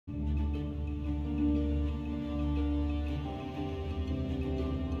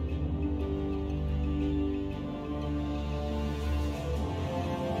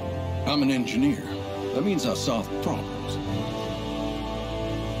I'm an engineer. That means I solve problems.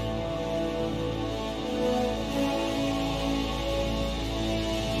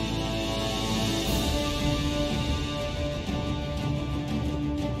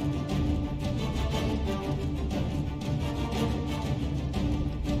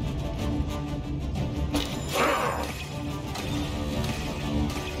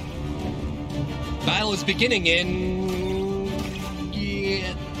 Battle is beginning in...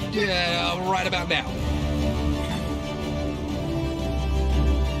 right about now.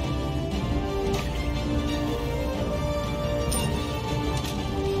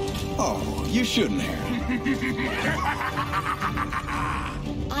 Oh, you shouldn't have.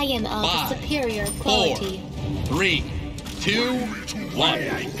 I am of 5, superior 4, quality. 3, 2, 1.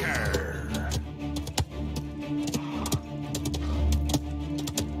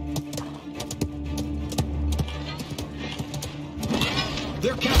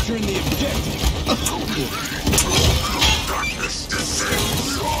 They're capturing the objective.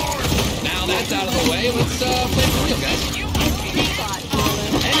 Now that's out of the way, let's play for real, guys.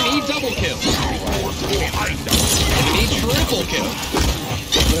 Enemy double kill. Enemy triple kill.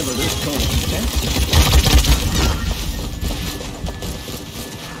 Whatever this cone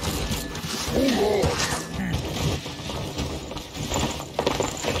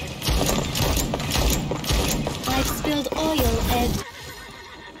I've spilled oil and...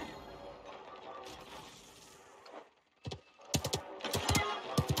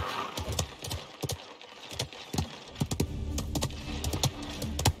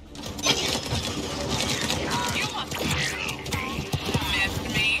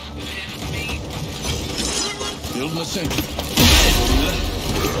 Building a sentry.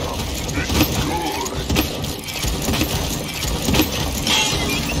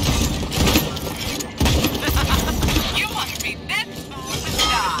 You must be this fool to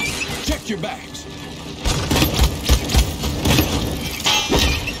die. Check your backs.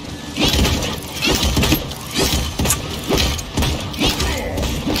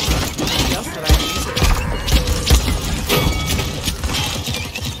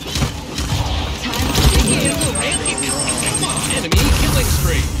 Enemy killing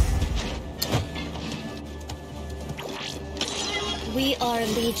spree. We are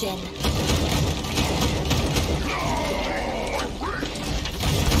Legion.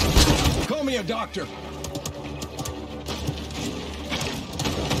 Call me a doctor.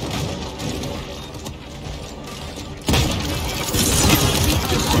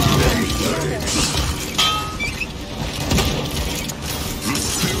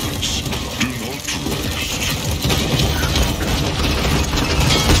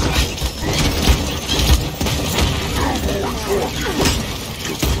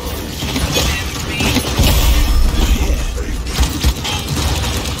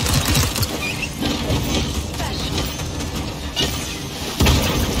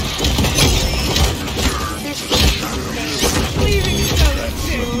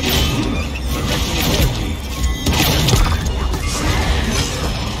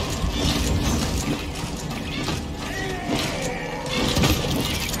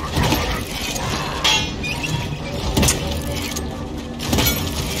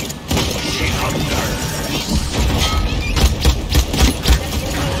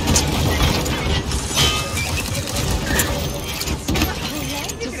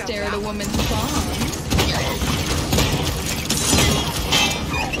 Stare at a woman's palm.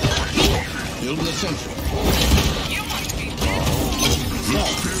 Building a sentry. You must be this. No.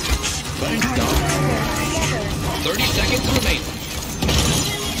 Thanks, Doc. 30 seconds remaining.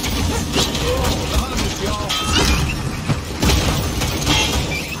 Behind us, y'all.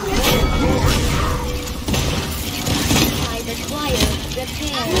 I require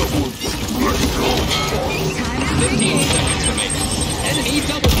repair. 15 seconds remaining. Enemy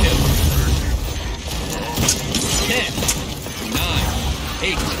double kill. 10, 9,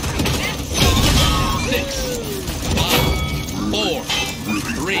 8, 7, 6, 5, 4,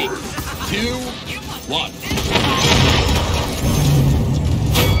 3, 2, 1.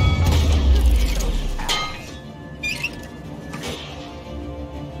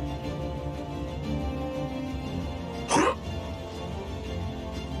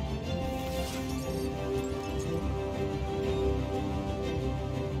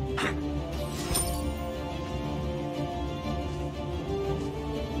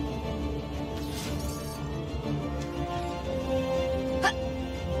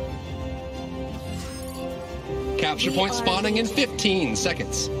 Capture point spawning in 15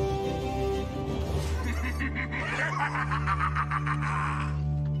 seconds.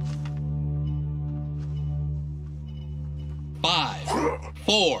 Five,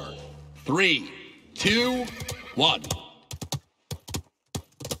 4, 3, 2, 1.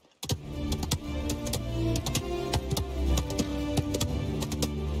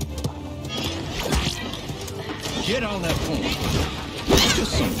 Get on that phone.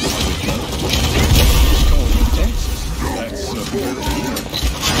 Just something like that. It's called in Texas. That's a good idea.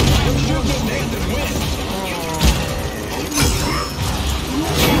 What's your good name to win?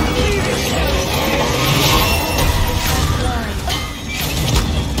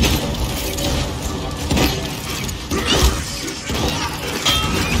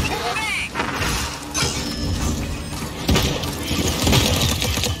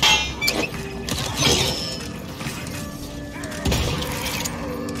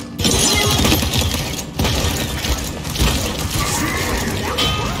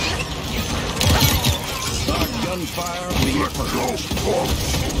 Gunfire, be it for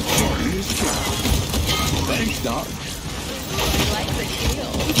Thanks, Doc. I like the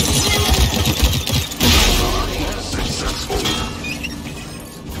kill.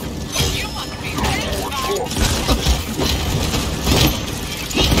 You must be this small.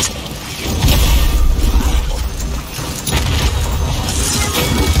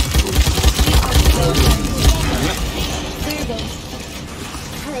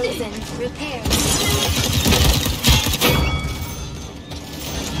 Frozen. Repair.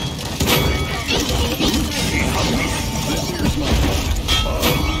 This here's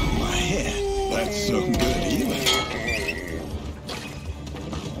my head. That's so good healing.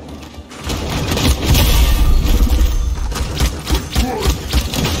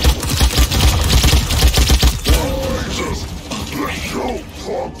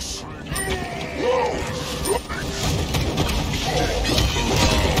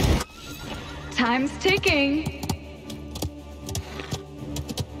 Time's ticking.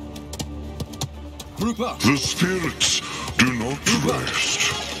 Group up. The spirits do not rest.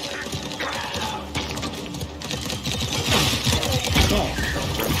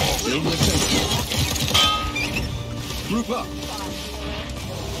 Build the sentry. Group up.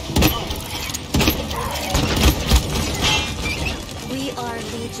 We are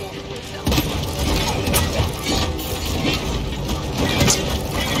Legion.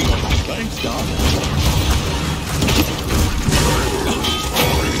 Thanks, Doc.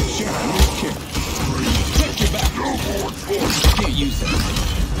 Sharon, care. Take your back. Can't use that.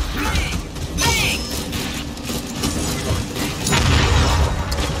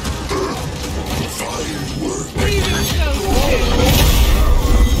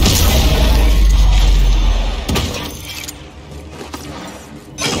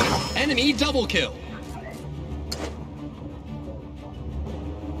 Enemy double kill.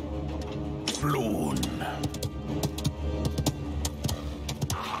 Flown.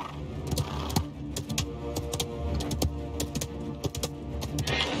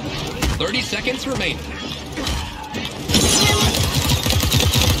 Seconds remaining.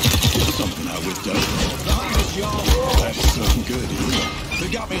 Something I would do. Behind us, y'all. That's so good. They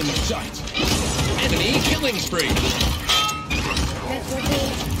got me in their sights. Enemy killing spree.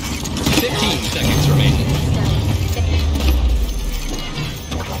 Replicate. 15 seconds remaining.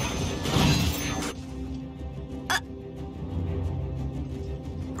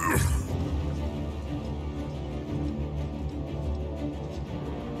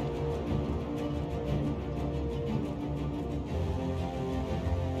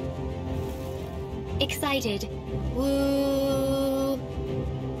 Excited. Woo.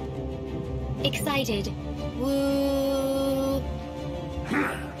 Excited. Woo.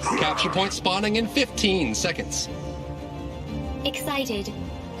 Capture point spawning in 15 seconds. Excited.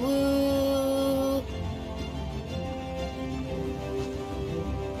 Woo.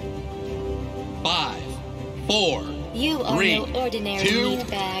 5, 4, You are 3, no ordinary 2, meat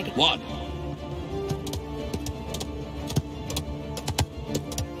bag. 1.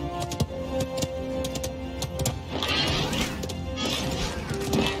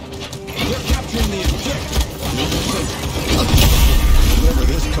 They're capturing the objective. Whoever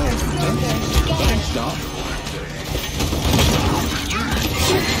this calls attention. Thanks, Doc.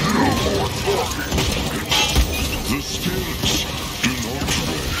 The spirits do not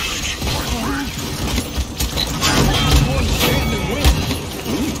rest. One standing win.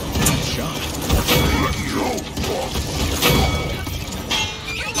 Ooh, good shot.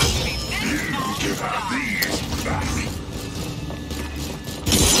 You must be this small.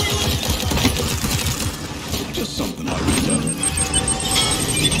 Just something I would do.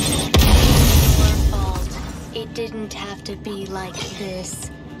 Your fault. It didn't have to be like this.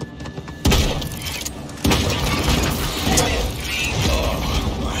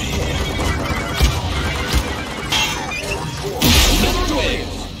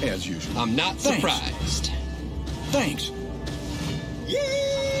 As usual. I'm not Thanks. surprised. Thanks.